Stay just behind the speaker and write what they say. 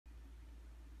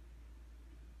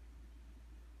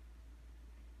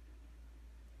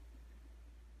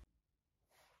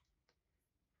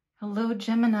Hello,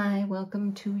 Gemini.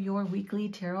 Welcome to your weekly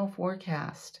tarot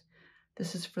forecast.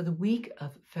 This is for the week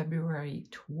of February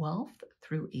 12th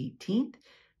through 18th,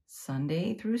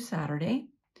 Sunday through Saturday.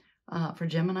 For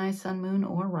Gemini, Sun, Moon,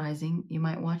 or Rising, you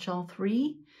might watch all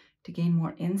three to gain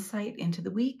more insight into the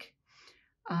week.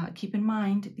 Keep in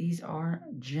mind, these are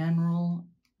general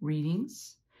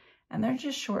readings, and they're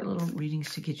just short little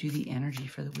readings to get you the energy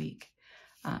for the week.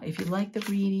 If you like the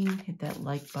reading, hit that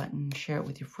like button, share it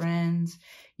with your friends.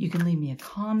 You can leave me a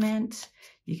comment.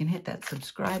 You can hit that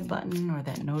subscribe button or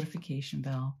that notification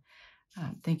bell.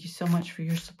 Thank you so much for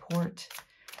your support.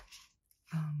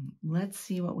 Let's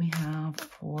see what we have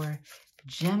for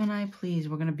Gemini, please.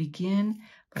 We're going to begin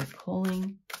by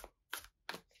pulling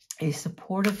a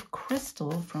supportive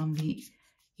crystal from the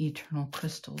Eternal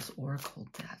Crystals Oracle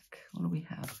deck. What do we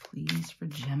have, please, for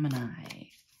Gemini?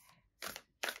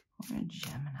 For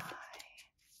Gemini.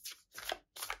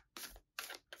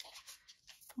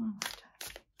 One more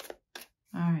time.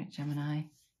 All right, Gemini.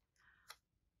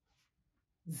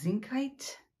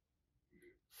 Zincite,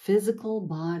 physical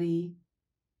body,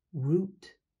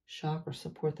 root chakra.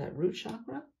 Support that root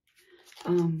chakra.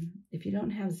 If you don't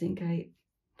have Zincite,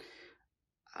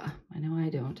 I know I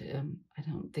don't. I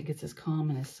don't think it's as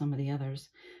common as some of the others.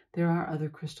 There are other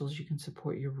crystals you can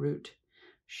support your root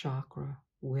chakra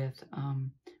with.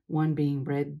 One being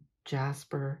red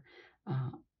jasper,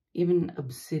 even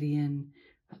obsidian,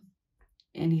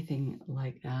 anything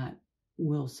like that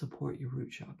will support your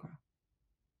root chakra.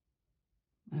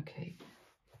 Okay,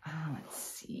 let's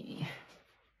see.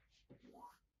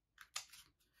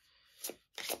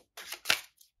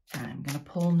 I'm going to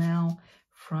pull now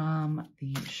from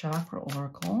the Chakra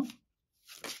Oracle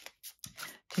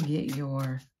to get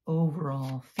your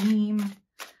overall theme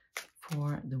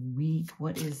for the week.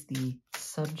 What is the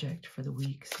subject for the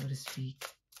week, so to speak?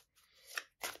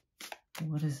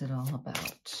 What is it all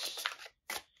about?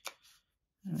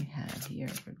 What do we have here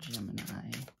for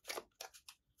Gemini,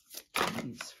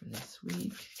 please, for this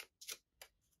week?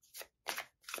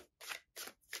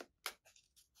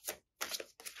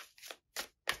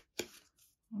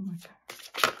 Oh my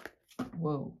God.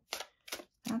 Whoa,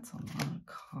 that's a lot of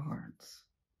cards.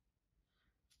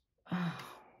 Oh,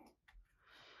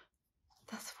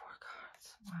 that's 4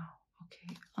 cards. Wow.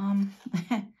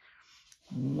 Okay.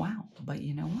 Wow. But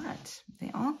you know what?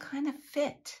 They all kind of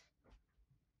fit.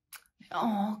 They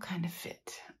all kind of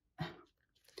fit.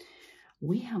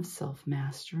 We have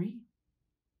self-mastery.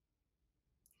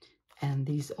 And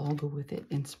these all go with it.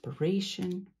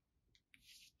 Inspiration,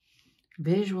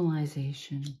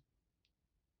 visualization,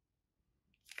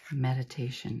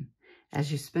 meditation. As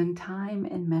you spend time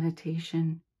in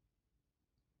meditation,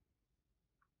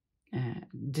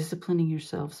 disciplining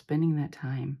yourself, spending that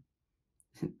time,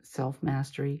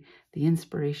 self-mastery, the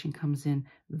inspiration comes in.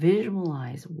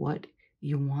 Visualize what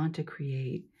you want to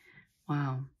create.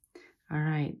 Wow. All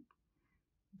right.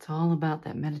 It's all about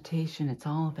that meditation. It's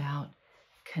all about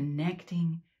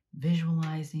connecting,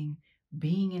 visualizing,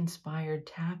 being inspired,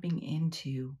 tapping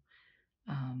into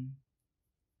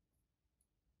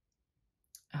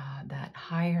that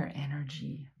higher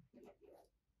energy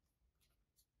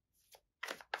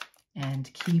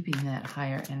and keeping that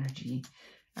higher energy,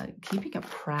 keeping a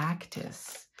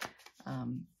practice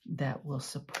that will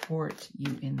support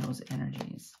you in those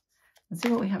energies. Let's see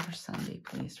what we have for Sunday,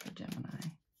 please, for Gemini.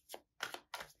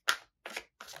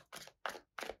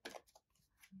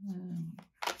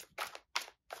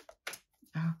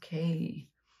 Okay,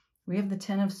 we have the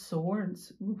 10 of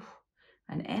Swords. Ooh,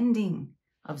 an ending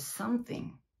of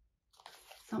something.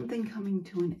 Something coming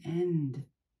to an end.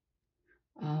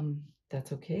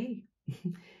 That's okay.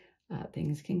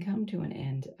 Things can come to an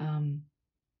end.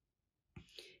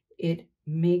 It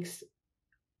makes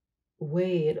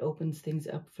way, it opens things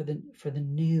up for the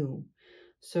new.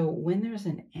 So when there's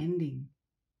an ending,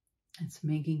 it's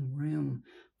making room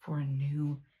for a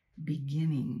new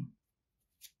beginning.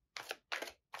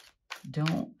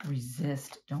 Don't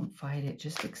resist. Don't fight it.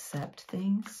 Just accept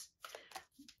things.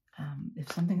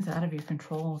 If something's out of your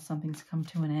control, something's come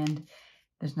to an end,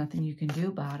 there's nothing you can do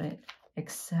about it.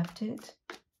 Accept it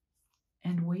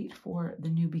and wait for the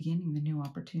new beginning, the new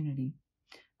opportunity.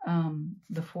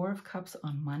 The 4 of Cups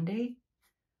on Monday.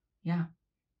 Yeah.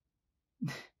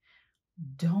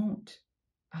 Don't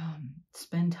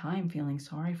spend time feeling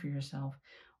sorry for yourself,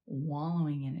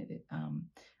 wallowing in it,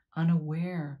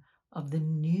 unaware of the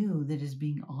new that is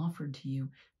being offered to you.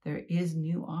 There is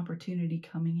new opportunity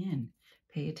coming in.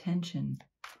 Pay attention.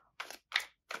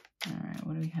 All right,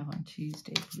 what do we have on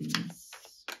Tuesday, please?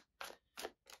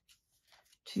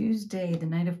 Tuesday, the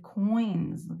Knight of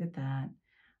Coins. Look at that.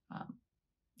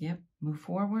 Yep, move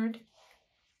forward.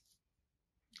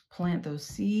 plant those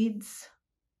seeds.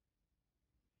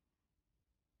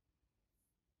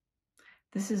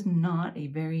 This is not a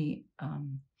very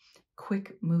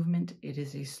quick movement. It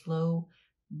is a slow,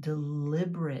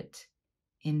 deliberate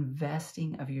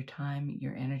investing of your time,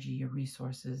 your energy, your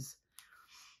resources.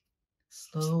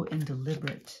 Slow and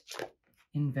deliberate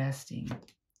investing.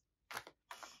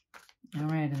 All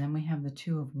right, and then we have the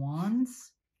Two of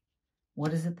Wands.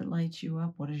 What is it that lights you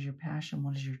up? What is your passion?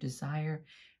 What is your desire?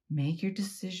 Make your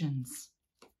decisions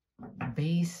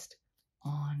based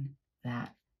on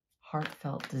that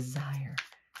heartfelt desire,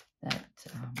 that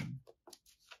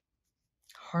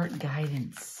heart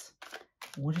guidance.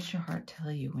 What does your heart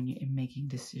tell you when you're making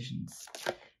decisions?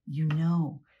 You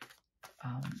know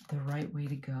the right way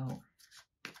to go.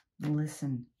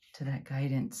 Listen to that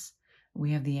guidance.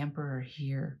 We have the Emperor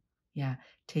here. Yeah,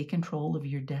 take control of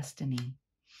your destiny.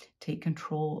 Take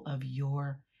control of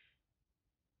your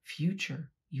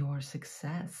future, your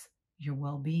success, your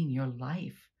well-being, your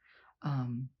life,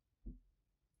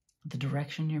 the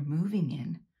direction you're moving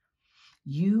in.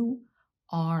 You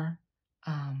are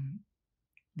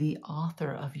the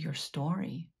author of your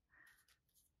story.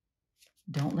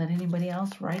 Don't let anybody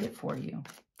else write it for you.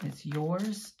 It's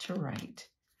yours to write.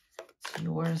 It's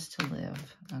yours to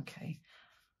live. Okay.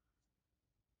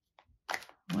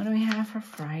 What do we have for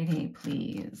Friday,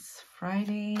 please?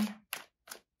 Friday.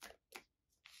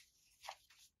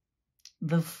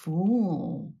 The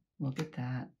Fool. Look at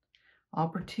that.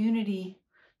 Opportunity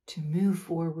to move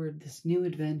forward, this new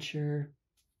adventure.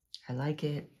 I like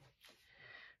it.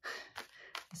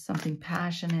 Something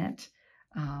passionate.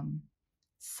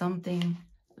 Something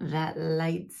that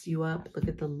lights you up. Look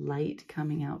at the light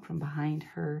coming out from behind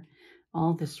her.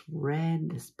 All this red,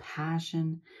 this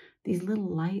passion. These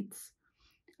little lights.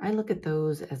 I look at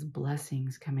those as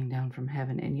blessings coming down from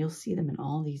heaven. And you'll see them in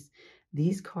all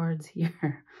these cards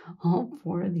here. All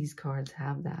 4 of these cards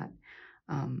have that.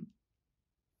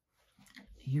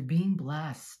 You're being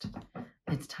blessed.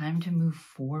 It's time to move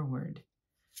forward.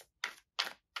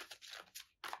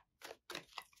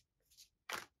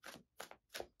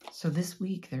 So this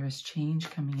week there is change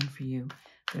coming in for you.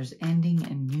 There's ending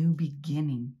and new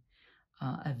beginning.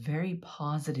 A very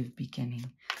positive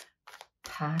beginning.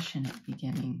 Passionate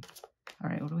beginning. All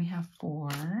right, what do we have for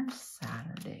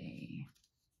Saturday?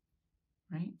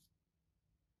 Right?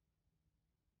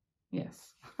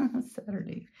 Yes,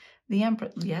 Saturday. The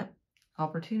Emperor, yep.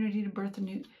 Opportunity to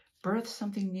birth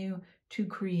something new, to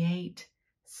create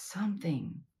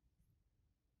something.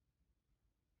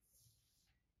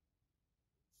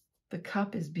 The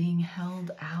cup is being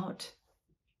held out.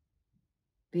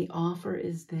 The offer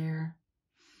is there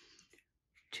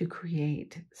to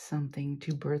create something,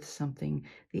 to birth something.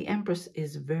 The Empress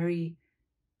is very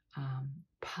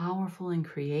powerful and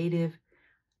creative,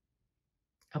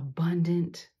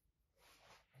 abundant.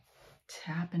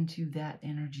 Tap into that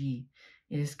energy.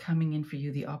 It is coming in for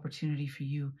you, the opportunity for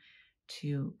you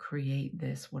to create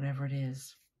this, whatever it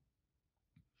is.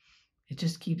 It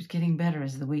just keeps getting better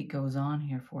as the week goes on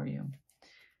here for you.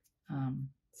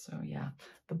 So yeah,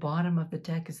 the bottom of the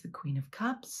deck is the Queen of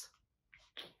Cups.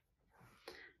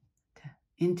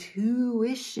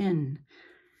 Intuition.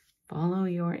 Follow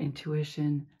your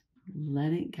intuition.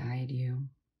 Let it guide you.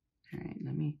 All right,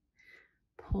 let me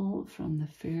pull from the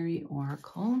Fairy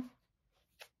Oracle.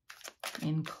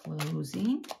 In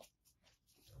closing,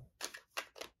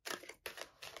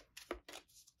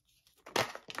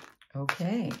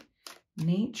 okay,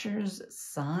 nature's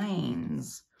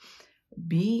signs.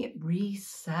 Be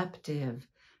receptive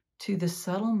to the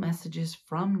subtle messages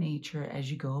from nature as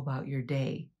you go about your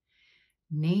day.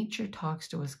 Nature talks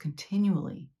to us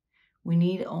continually. We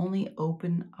need only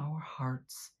open our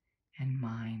hearts and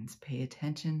minds. Pay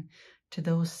attention to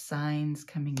those signs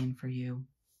coming in for you.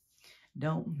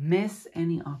 Don't miss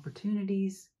any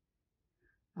opportunities.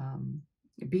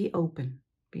 Be open.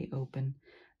 Be open.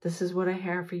 This is what I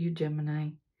have for you,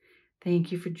 Gemini.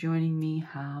 Thank you for joining me.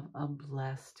 Have a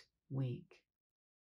blessed week.